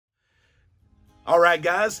All right,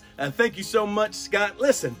 guys, thank you so much, Scott.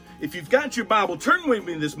 Listen, if you've got your Bible, turn with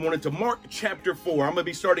me this morning to Mark chapter 4. I'm going to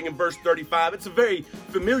be starting in verse 35. It's a very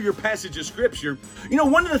familiar passage of Scripture. You know,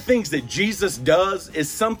 one of the things that Jesus does is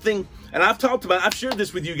something, and I've shared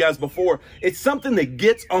this with you guys before. It's something that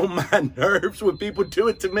gets on my nerves when people do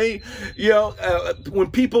it to me. You know,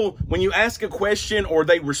 when you ask a question or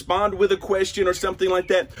they respond with a question or something like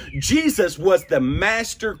that, Jesus was the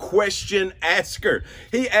master question asker.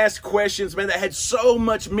 He asked questions, man, that had so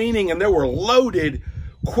much meaning, and they were loaded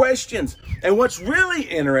questions. And what's really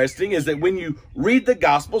interesting is that when you read the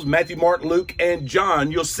Gospels, Matthew, Mark, Luke, and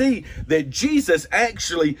John, you'll see that Jesus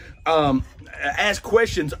actually asked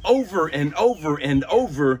questions over and over and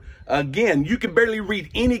over again. You can barely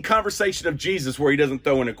read any conversation of Jesus where he doesn't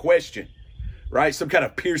throw in a question, right? Some kind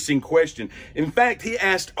of piercing question. In fact, he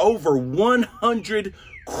asked over 100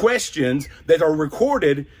 questions that are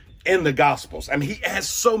recorded in the Gospels. I mean, he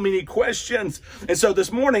asked so many questions. And so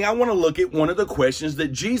this morning, I want to look at one of the questions that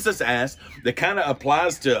Jesus asked that kind of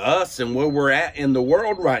applies to us and where we're at in the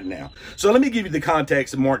world right now. So let me give you the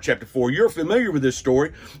context of Mark chapter 4. You're familiar with this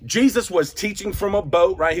story. Jesus was teaching from a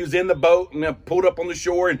boat, right? He was in the boat and pulled up on the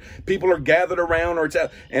shore, and people are gathered around,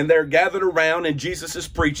 and they're gathered around, and Jesus is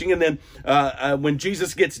preaching. And then when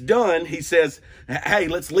Jesus gets done, he says, hey,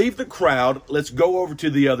 let's leave the crowd. Let's go over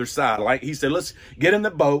to the other side. Like he said, let's get in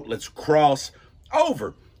the boat. Let's cross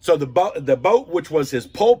over. So the boat, which was his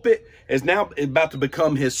pulpit, is now about to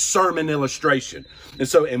become his sermon illustration. And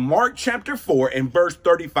so in Mark chapter 4 and verse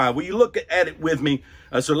 35, will you look at it with me?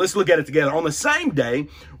 So let's look at it together. On the same day,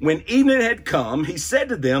 when evening had come, he said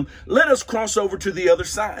to them, let us cross over to the other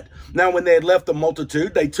side. Now, when they had left the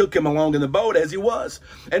multitude, they took him along in the boat as he was.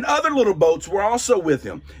 And other little boats were also with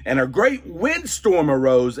him. And a great windstorm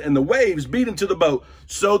arose, and the waves beat into the boat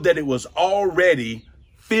so that it was already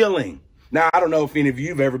filling. Now, I don't know if any of you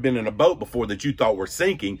have ever been in a boat before that you thought were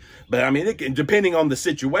sinking, but I mean, depending on the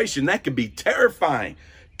situation, that could be terrifying,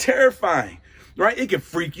 right? It could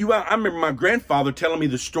freak you out. I remember my grandfather telling me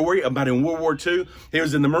the story about in World War II. He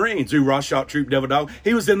was in the Marines, Ross-Shot Troop Devil Dog.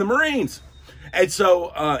 He was in the Marines. And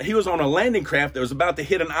so he was on a landing craft that was about to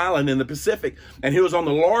hit an island in the Pacific, and he was on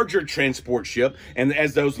the larger transport ship. And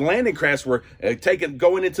as those landing crafts were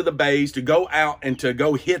going into the bays to go out and to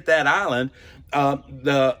go hit that island,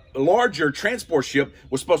 the larger transport ship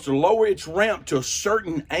was supposed to lower its ramp to a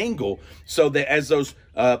certain angle so that as those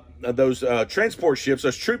transport ships,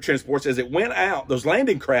 those troop transports, as it went out, those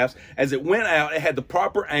landing crafts, as it went out, it had the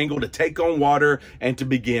proper angle to take on water and to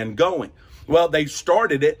begin going. Well, they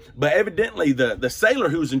started it, but evidently the sailor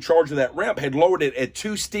who was in charge of that ramp had lowered it at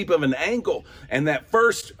too steep of an angle. And that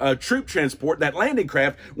first troop transport, that landing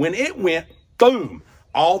craft, when it went, boom,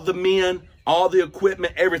 all the men, all the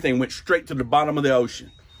equipment, everything went straight to the bottom of the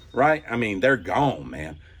ocean, right? I mean, they're gone,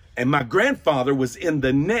 man. And my grandfather was in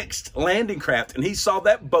the next landing craft, and he saw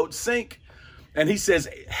that boat sink. And he says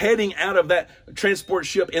heading out of that transport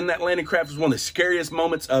ship in that landing craft was one of the scariest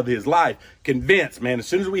moments of his life. Convinced, man, as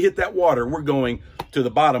soon as we hit that water, we're going to the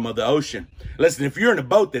bottom of the ocean. Listen, if you're in a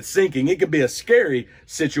boat that's sinking, it could be a scary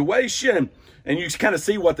situation. And you kind of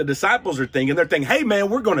see what the disciples are thinking. They're thinking, hey,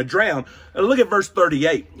 man, we're going to drown. Look at verse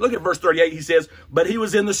 38. Look at verse 38. He says, but he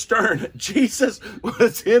was in the stern. Jesus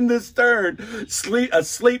was in the stern,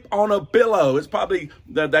 asleep on a pillow. It's probably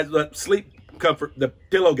that sleep comfort, the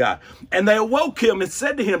pillow guy. And they awoke him and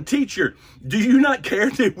said to him, teacher, do you not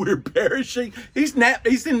care that we're perishing? He's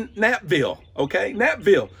in Napville, okay?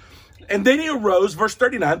 Napville. And then he arose, verse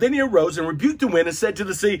 39, then he arose and rebuked the wind and said to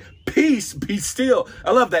the sea, peace, be still.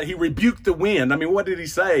 I love that. He rebuked the wind. I mean, what did he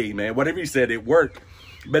say, man? Whatever he said, it worked.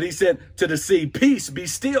 But he said to the sea, peace, be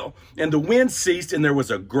still. And the wind ceased and there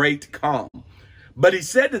was a great calm. But he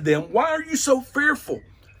said to them, why are you so fearful?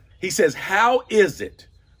 He says, how is it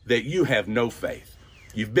that you have no faith?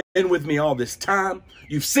 You've been with me all this time.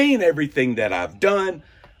 You've seen everything that I've done.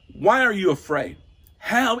 Why are you afraid?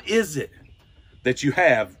 How is it that you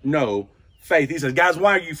have no faith? He says, guys,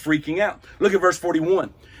 why are you freaking out? Look at verse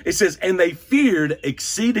 41. It says, and they feared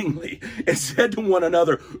exceedingly and said to one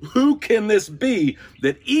another, who can this be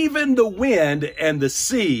that even the wind and the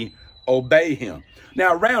sea obey him?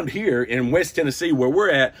 Now, around here in West Tennessee, where we're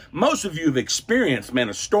at, most of you have experienced, man,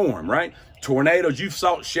 a storm, right? Tornadoes. You've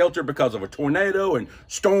sought shelter because of a tornado and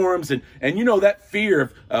storms. And you know that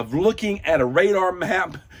fear of looking at a radar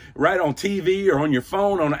map right on TV or on your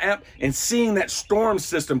phone, on an app, and seeing that storm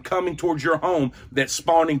system coming towards your home that's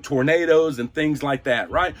spawning tornadoes and things like that,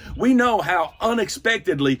 right? We know how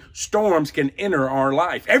unexpectedly storms can enter our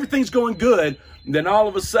life. Everything's going good, then all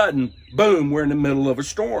of a sudden, boom, we're in the middle of a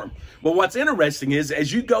storm. But what's interesting is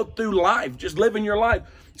as you go through life, just living your life,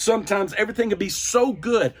 sometimes everything can be so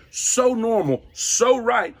good, so normal, so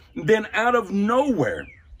right, then out of nowhere,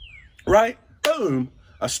 right? Boom,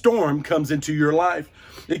 a storm comes into your life.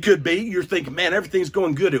 It could be you're thinking, man, everything's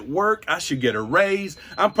going good at work. I should get a raise.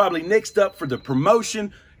 I'm probably next up for the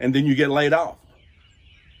promotion, and then you get laid off.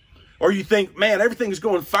 Or you think, man, everything is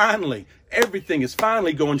going finally. Everything is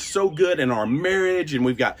finally going so good in our marriage, and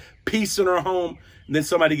we've got peace in our home. And then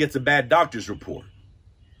somebody gets a bad doctor's report.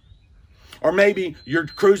 Or maybe you're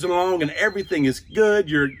cruising along and everything is good.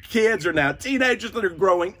 Your kids are now teenagers that are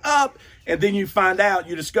growing up. And then you find out,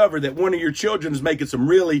 you discover that one of your children is making some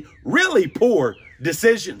really, really poor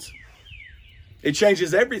decisions. It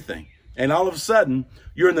changes everything. And all of a sudden,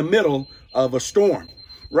 you're in the middle of a storm,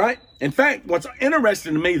 right? In fact, what's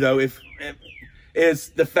interesting to me, though, is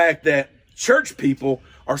the fact that church people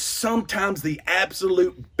are sometimes the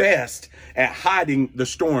absolute best at hiding the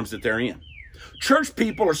storms that they're in. Church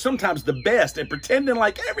people are sometimes the best at pretending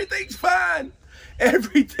like everything's fine.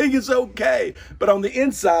 Everything is okay. But on the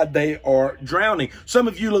inside, they are drowning. Some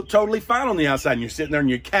of you look totally fine on the outside, and you're sitting there on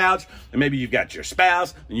your couch, and maybe you've got your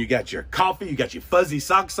spouse, and you got your coffee, you got your fuzzy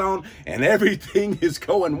socks on, and everything is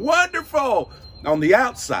going wonderful on the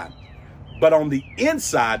outside. But on the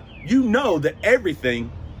inside, you know that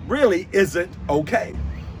everything really isn't okay.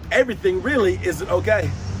 Everything really isn't okay.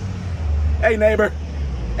 Hey, neighbor.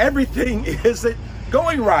 Everything isn't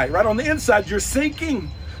going right on the inside. You're sinking.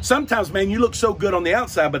 Sometimes, man, you look so good on the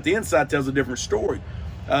outside, but the inside tells a different story.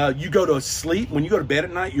 You go to sleep. When you go to bed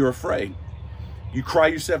at night, you're afraid. You cry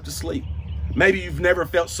yourself to sleep. Maybe you've never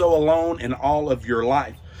felt so alone in all of your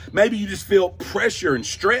life. Maybe you just feel pressure and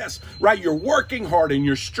stress, right? You're working hard and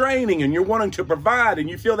you're straining and you're wanting to provide and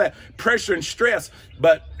you feel that pressure and stress.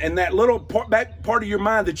 But in that little back part of your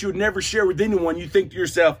mind that you would never share with anyone, you think to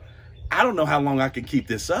yourself, I don't know how long I can keep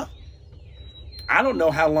this up. I don't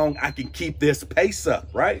know how long I can keep this pace up,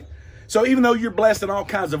 right? So even though you're blessed in all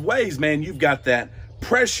kinds of ways, man, you've got that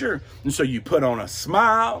pressure. And so you put on a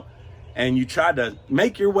smile and you try to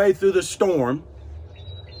make your way through the storm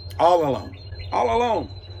all alone.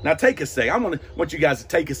 Now take a second. I want you guys to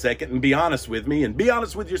take a second and be honest with me and be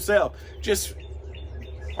honest with yourself.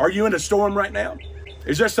 Are you in a storm right now?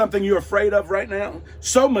 Is there something you're afraid of right now?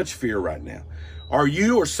 So much fear right now. Are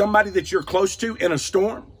you or somebody that you're close to in a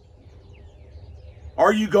storm?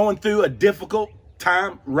 Are you going through a difficult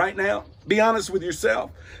time right now? Be honest with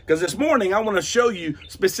yourself. Because this morning, I want to show you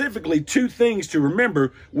specifically 2 things to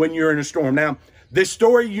remember when you're in a storm. Now, this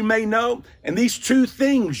story you may know, and these 2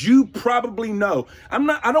 things you probably know.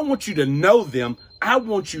 I don't want you to know them. I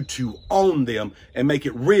want you to own them and make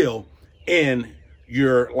it real in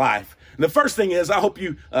your life. And the first thing is, I hope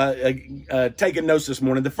you taking notes this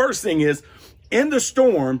morning. The first thing is, in the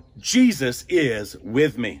storm, Jesus is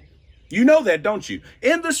with me. You know that, don't you?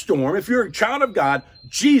 In the storm, if you're a child of God,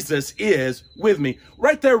 Jesus is with me.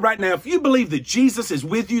 Right there, right now, if you believe that Jesus is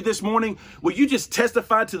with you this morning, will you just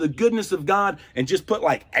testify to the goodness of God and just put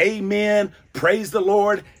like amen, praise the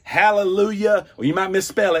Lord, hallelujah, or you might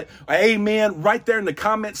misspell it, amen, right there in the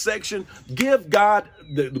comment section. Give God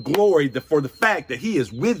the glory for the fact that he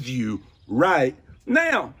is with you right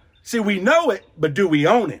now. See, we know it, but do we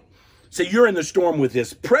own it? See, you're in the storm with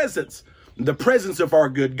his presence. The presence of our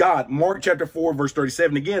good God. Mark chapter 4, verse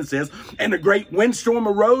 37 again says, and a great windstorm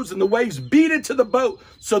arose and the waves beat into the boat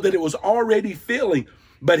so that it was already filling.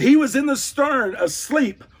 But he was in the stern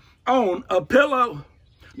asleep on a pillow.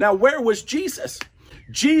 Now, where was Jesus?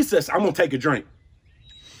 I'm going to take a drink.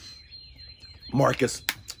 Marcus.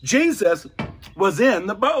 Jesus was in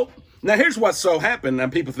the boat. Now, here's what's so happened.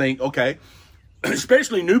 And people think, okay,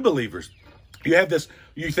 especially new believers.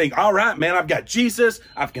 You think, all right, man, I've got Jesus.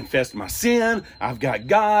 I've confessed my sin. I've got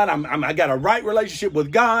God. I got a right relationship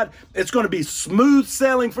with God. It's going to be smooth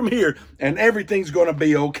sailing from here and everything's going to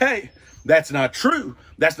be okay. That's not true.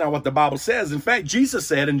 That's not what the Bible says. In fact, Jesus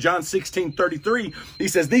said in John 16:33, he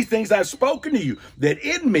says, these things I've spoken to you, that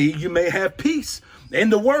in me you may have peace.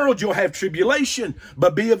 In the world you'll have tribulation,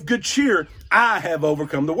 but be of good cheer. I have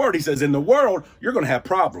overcome the world. He says, in the world, you're going to have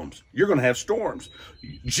problems. You're going to have storms.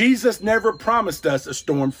 Jesus never promised us a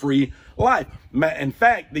storm-free life. In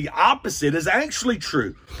fact, the opposite is actually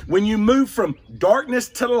true. When you move from darkness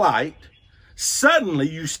to light, suddenly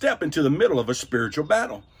you step into the middle of a spiritual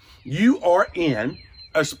battle. You are in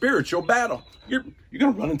a spiritual battle. You're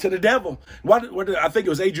going to run into the devil. I think it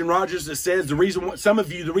was Adrian Rogers that says the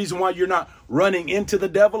reason why you're not running into the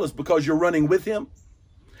devil is because you're running with him.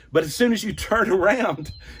 But as soon as you turn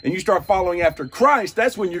around and you start following after Christ,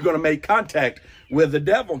 that's when you're going to make contact with the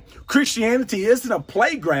devil. Christianity isn't a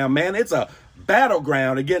playground, man. It's a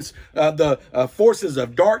battleground against the forces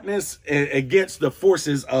of darkness, against the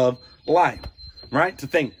forces of light. Right? To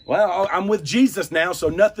think, well, I'm with Jesus now, so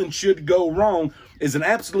nothing should go wrong, is an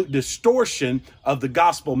absolute distortion of the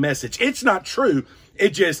gospel message. It's not true. It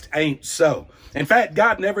just ain't so. In fact,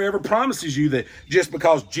 God never ever promises you that just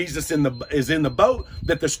because Jesus is in the boat,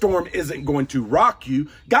 that the storm isn't going to rock you.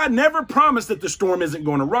 God never promised that the storm isn't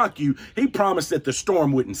going to rock you. He promised that the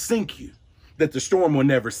storm wouldn't sink you, that the storm will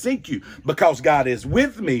never sink you. Because God is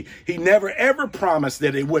with me, he never ever promised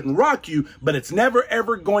that it wouldn't rock you, but it's never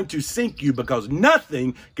ever going to sink you, because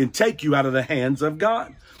nothing can take you out of the hands of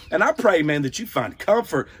God. And I pray, man, that you find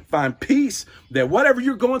comfort, find peace, that whatever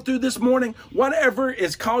you're going through this morning, whatever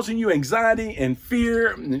is causing you anxiety and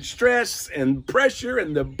fear and stress and pressure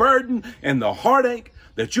and the burden and the heartache,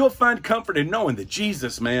 that you'll find comfort in knowing that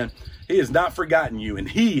Jesus, man, he has not forgotten you and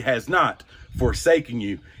he has not forsaken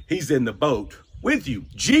you. He's in the boat with you.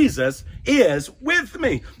 Jesus is with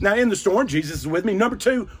me. Now, in the storm, Jesus is with me. Number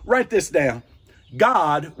 2, write this down.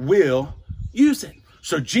 God will use it.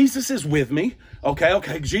 So Jesus is with me.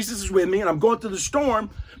 Okay, Jesus is with me and I'm going through the storm.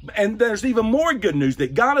 And there's even more good news,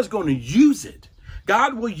 that God is going to use it.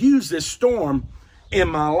 God will use this storm in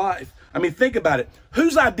my life. I mean, think about it.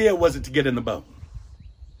 Whose idea was it to get in the boat?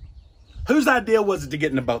 Whose idea was it to get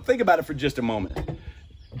in the boat? Think about it for just a moment.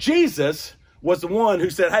 Jesus was the one who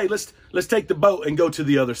said, hey, let's take the boat and go to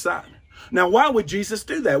the other side. Now, why would Jesus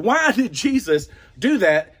do that? Why did Jesus do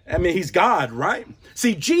that? I mean, he's God, right?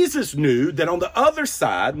 See, Jesus knew that on the other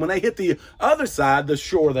side, when they hit the other side, the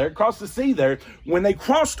shore there, across the sea there, when they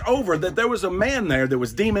crossed over, that there was a man there that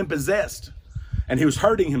was demon possessed and he was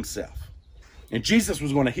hurting himself. And Jesus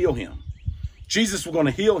was going to heal him. Jesus was going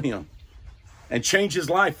to heal him and change his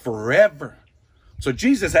life forever. So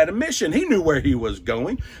Jesus had a mission. He knew where he was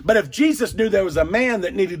going. But if Jesus knew there was a man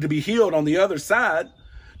that needed to be healed on the other side,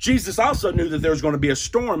 Jesus also knew that there was going to be a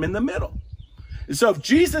storm in the middle. And so if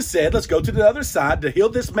Jesus said, let's go to the other side to heal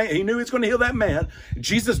this man, he knew he was going to heal that man.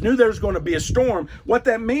 Jesus knew there was going to be a storm. What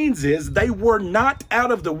that means is they were not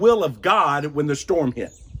out of the will of God when the storm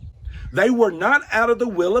hit. They were not out of the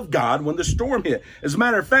will of God when the storm hit. As a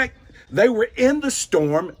matter of fact, they were in the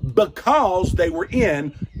storm because they were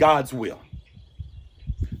in God's will.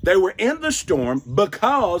 They were in the storm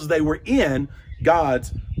because they were in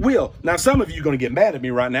God's will. Now, some of you are going to get mad at me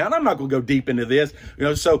right now, and I'm not going to go deep into this.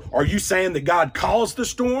 So are you saying that God caused the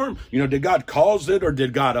storm? Did God cause it or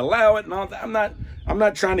did God allow it? No, I'm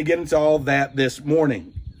not trying to get into all that this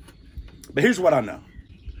morning. But here's what I know.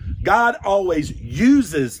 God always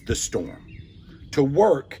uses the storm to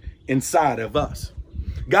work inside of us.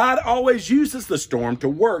 God always uses the storm to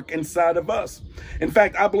work inside of us. In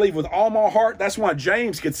fact, I believe with all my heart, that's why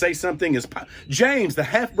James could say something as James, the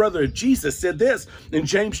half-brother of Jesus, said this in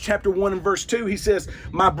James chapter 1 and verse 2. He says,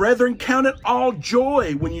 my brethren, count it all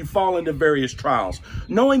joy when you fall into various trials,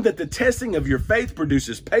 knowing that the testing of your faith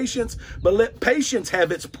produces patience, but let patience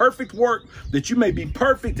have its perfect work, that you may be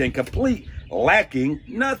perfect and complete, lacking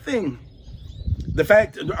nothing.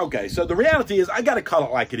 So the reality is, I got to call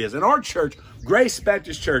it like it is. In our church, Grace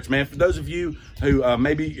Baptist Church, man, for those of you who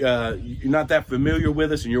maybe you're not that familiar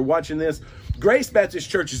with us and you're watching this, Grace Baptist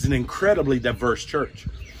Church is an incredibly diverse church.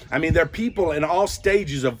 I mean, there are people in all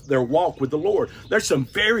stages of their walk with the Lord. There's some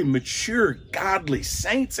very mature, godly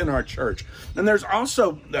saints in our church. And there's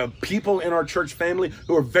also people in our church family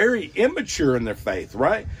who are very immature in their faith,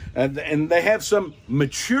 right? And they have some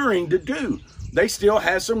maturing to do. They still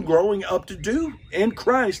have some growing up to do in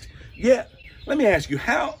Christ yet. Let me ask you,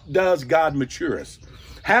 how does God mature us?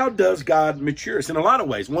 How does God mature us? In a lot of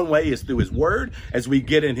ways. One way is through his word. As we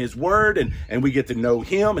get in his word and we get to know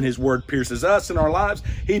him and his word pierces us in our lives,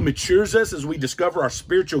 he matures us as we discover our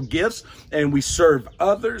spiritual gifts and we serve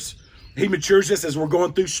others. He matures us as we're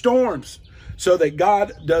going through storms, so that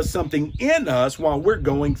God does something in us while we're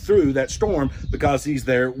going through that storm, because he's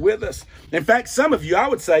there with us. In fact, some of you, I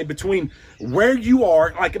would say, between where you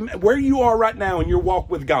are, like where you are right now in your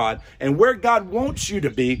walk with God and where God wants you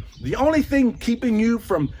to be, the only thing keeping you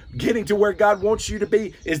from getting to where God wants you to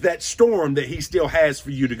be is that storm that he still has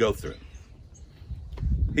for you to go through.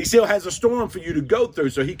 He still has a storm for you to go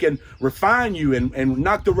through so he can refine you and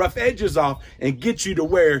knock the rough edges off and get you to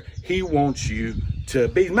where he wants you to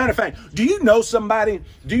be. Matter of fact, do you know somebody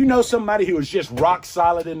who is just rock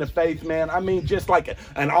solid in the faith, man? I mean, just like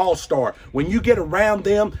an all-star. When you get around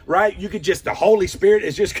them, right, you could just, the Holy Spirit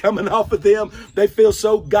is just coming off of them. They feel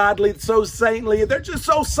so godly, so saintly. They're just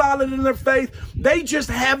so solid in their faith. They just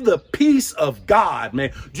have the peace of God,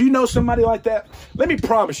 man. Do you know somebody like that? Let me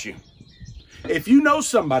promise you, if you know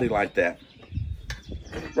somebody like that,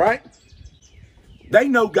 right, they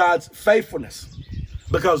know God's faithfulness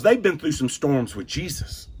because they've been through some storms with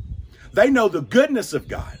Jesus. They know the goodness of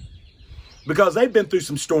God because they've been through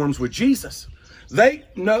some storms with Jesus. They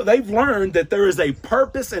know, they've learned that there is a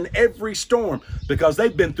purpose in every storm because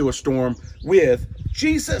they've been through a storm with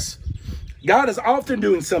Jesus. God is often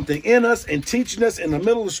doing something in us and teaching us in the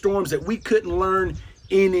middle of storms that we couldn't learn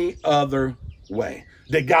any other way.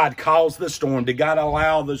 Did God cause the storm? Did God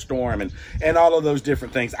allow the storm? And all of those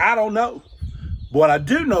different things. I don't know. What I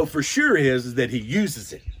do know for sure is that he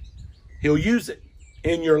uses it. He'll use it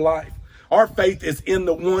in your life. Our faith is in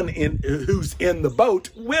the one who's in the boat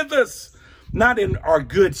with us, not in our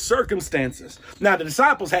good circumstances. Now, the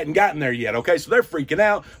disciples hadn't gotten there yet, okay? So they're freaking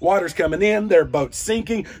out. Water's coming in. Their boat's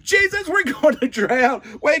sinking. Jesus, we're going to drown.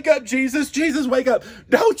 Wake up, Jesus. Jesus, wake up.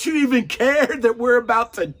 Don't you even care that we're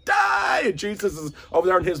about to die? And Jesus is over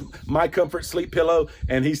there on his My Comfort sleep pillow,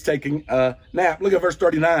 and he's taking a nap. Look at verse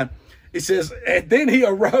 39. It says, and then he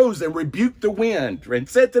arose and rebuked the wind and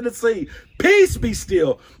said to the sea, peace be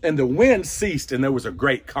still. And the wind ceased and there was a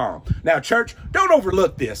great calm. Now, church, don't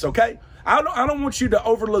overlook this, okay? I don't want you to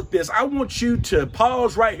overlook this. I want you to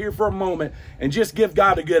pause right here for a moment and just give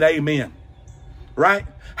God a good amen, right?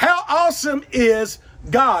 How awesome is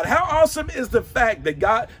God? How awesome is the fact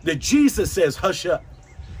that Jesus says, hush up,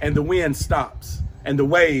 and the wind stops and the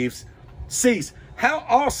waves cease? How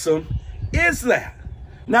awesome is that?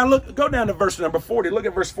 Now look, go down to verse number 40. Look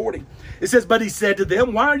at verse 40. It says, but he said to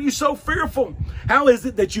them, why are you so fearful? How is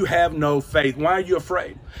it that you have no faith? Why are you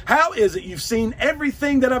afraid? How is it you've seen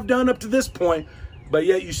everything that I've done up to this point, but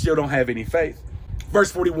yet you still don't have any faith?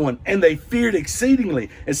 Verse 41, and they feared exceedingly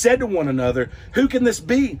and said to one another, who can this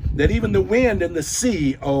be that even the wind and the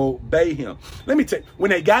sea obey him? Let me tell you,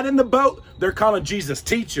 when they got in the boat, they're calling Jesus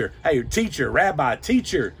teacher. Hey, teacher, rabbi,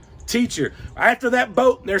 teacher. After that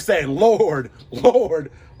boat, they're saying, Lord, Lord,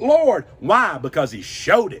 Lord. Why? Because he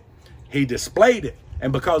showed it. He displayed it.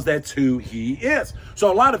 And because that's who he is. So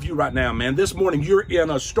a lot of you right now, man, this morning, you're in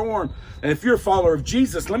a storm. And if you're a follower of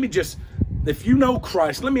Jesus, if you know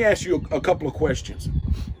Christ, let me ask you a couple of questions.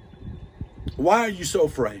 Why are you so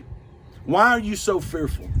afraid? Why are you so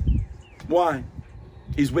fearful? Why?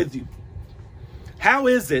 He's with you. How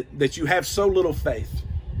is it that you have so little faith?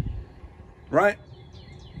 Right?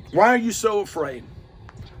 Why are you so afraid?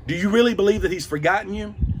 Do you really believe that he's forgotten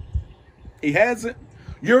you? He hasn't.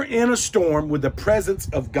 You're in a storm with the presence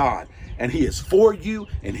of God, and he is for you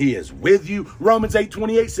and he is with you. Romans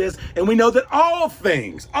 8:28 says, and we know that all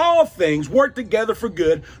things work together for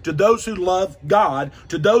good to those who love God,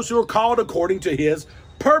 to those who are called according to his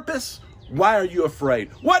purpose. Why are you afraid?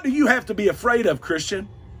 What do you have to be afraid of, Christian?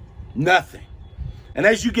 Nothing. And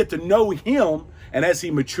as you get to know him, and as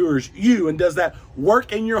he matures you and does that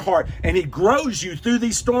work in your heart, and he grows you through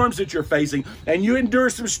these storms that you're facing, and you endure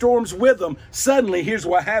some storms with him, suddenly here's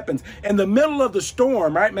what happens. In the middle of the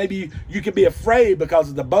storm, right, maybe you could be afraid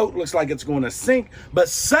because the boat looks like it's going to sink, but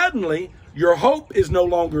suddenly your hope is no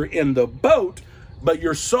longer in the boat, but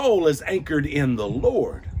your soul is anchored in the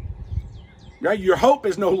Lord. Right? Your hope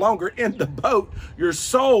is no longer in the boat. Your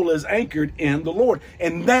soul is anchored in the Lord.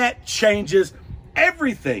 And that changes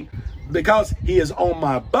everything. Because he is on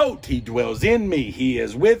my boat, he dwells in me, he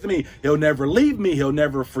is with me, he'll never leave me, he'll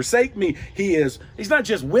never forsake me. He's not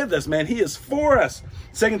just with us, man, he is for us.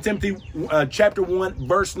 2 Timothy chapter 1,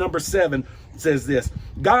 verse number 7 says this,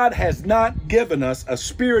 God has not given us a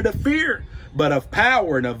spirit of fear, but of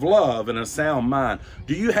power and of love and a sound mind.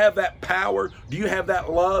 Do you have that power? Do you have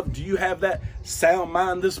that love? Do you have that sound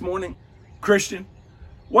mind this morning, Christian?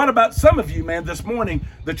 What about some of you, man, this morning?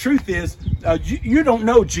 The truth is, you don't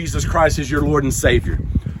know Jesus Christ as your Lord and Savior.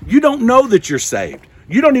 You don't know that you're saved.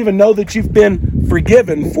 You don't even know that you've been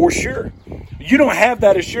forgiven for sure. You don't have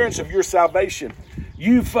that assurance of your salvation.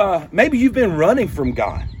 Maybe you've been running from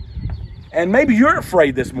God. And maybe you're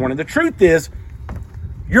afraid this morning. The truth is,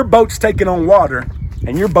 your boat's taking on water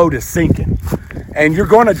and your boat is sinking. And you're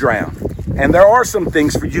going to drown. And there are some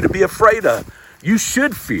things for you to be afraid of. You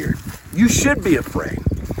should fear. You should be afraid.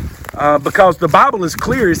 Because the Bible is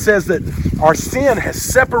clear. It says that our sin has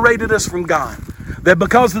separated us from God. That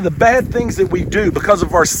because of the bad things that we do, because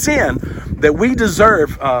of our sin, that we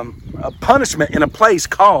deserve a punishment in a place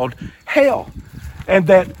called hell. And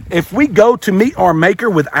that if we go to meet our Maker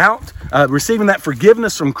without receiving that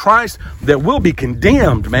forgiveness from Christ, that we'll be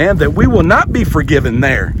condemned, man, that we will not be forgiven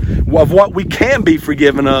there of what we can be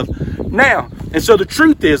forgiven of now. And so the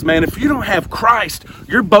truth is, man, if you don't have Christ,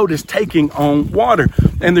 your boat is taking on water.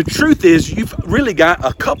 And the truth is, you've really got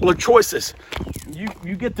a couple of choices.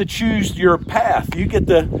 You get to choose your path. You get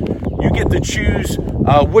to choose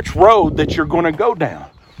which road that you're going to go down.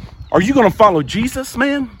 Are you going to follow Jesus,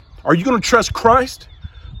 man? Are you going to trust Christ?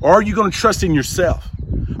 Or are you going to trust in yourself?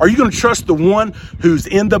 Are you going to trust the one who's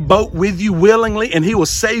in the boat with you willingly and he will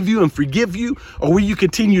save you and forgive you? Or will you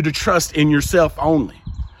continue to trust in yourself only?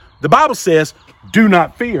 The Bible says, do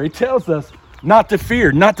not fear. It tells us not to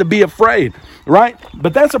fear, not to be afraid, right?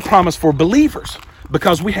 But that's a promise for believers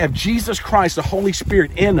because we have Jesus Christ, the Holy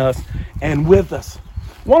Spirit in us and with us.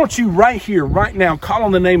 Why don't you right here, right now, call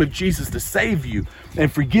on the name of Jesus to save you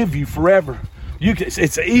and forgive you forever? It's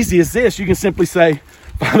as easy as this. You can simply say,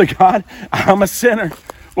 Father God, I'm a sinner.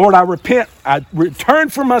 Lord, I repent. I return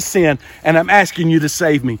from my sin, and I'm asking you to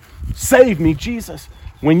save me. Save me, Jesus.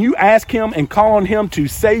 When you ask him and call on him to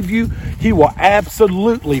save you, he will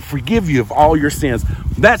absolutely forgive you of all your sins.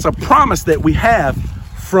 That's a promise that we have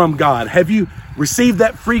from God. Have you received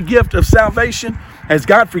that free gift of salvation? Has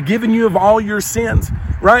God forgiven you of all your sins?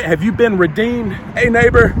 Right? Have you been redeemed? Hey,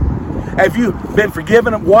 neighbor, have you been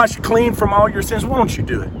forgiven, washed clean from all your sins? Why don't you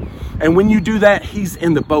do it? And when you do that, he's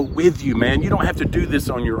in the boat with you, man. You don't have to do this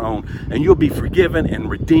on your own, and you'll be forgiven and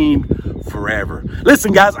redeemed forever.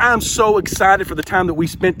 Listen, guys, I'm so excited for the time that we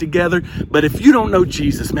spent together. But if you don't know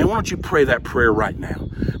Jesus, man, why don't you pray that prayer right now?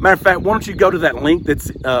 Matter of fact, why don't you go to that link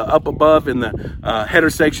that's up above in the header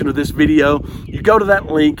section of this video. You go to that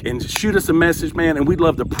link and shoot us a message, man, and we'd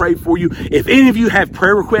love to pray for you. If any of you have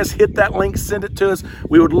prayer requests, hit that link, send it to us.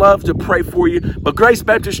 We would love to pray for you. But Grace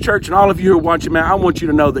Baptist Church and all of you who are watching, man, I want you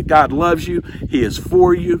to know that God loves you. He is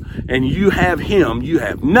for you, and you have him. You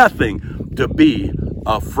have nothing to be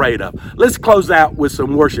afraid of. Let's close out with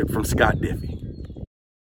some worship from Scott Diffie.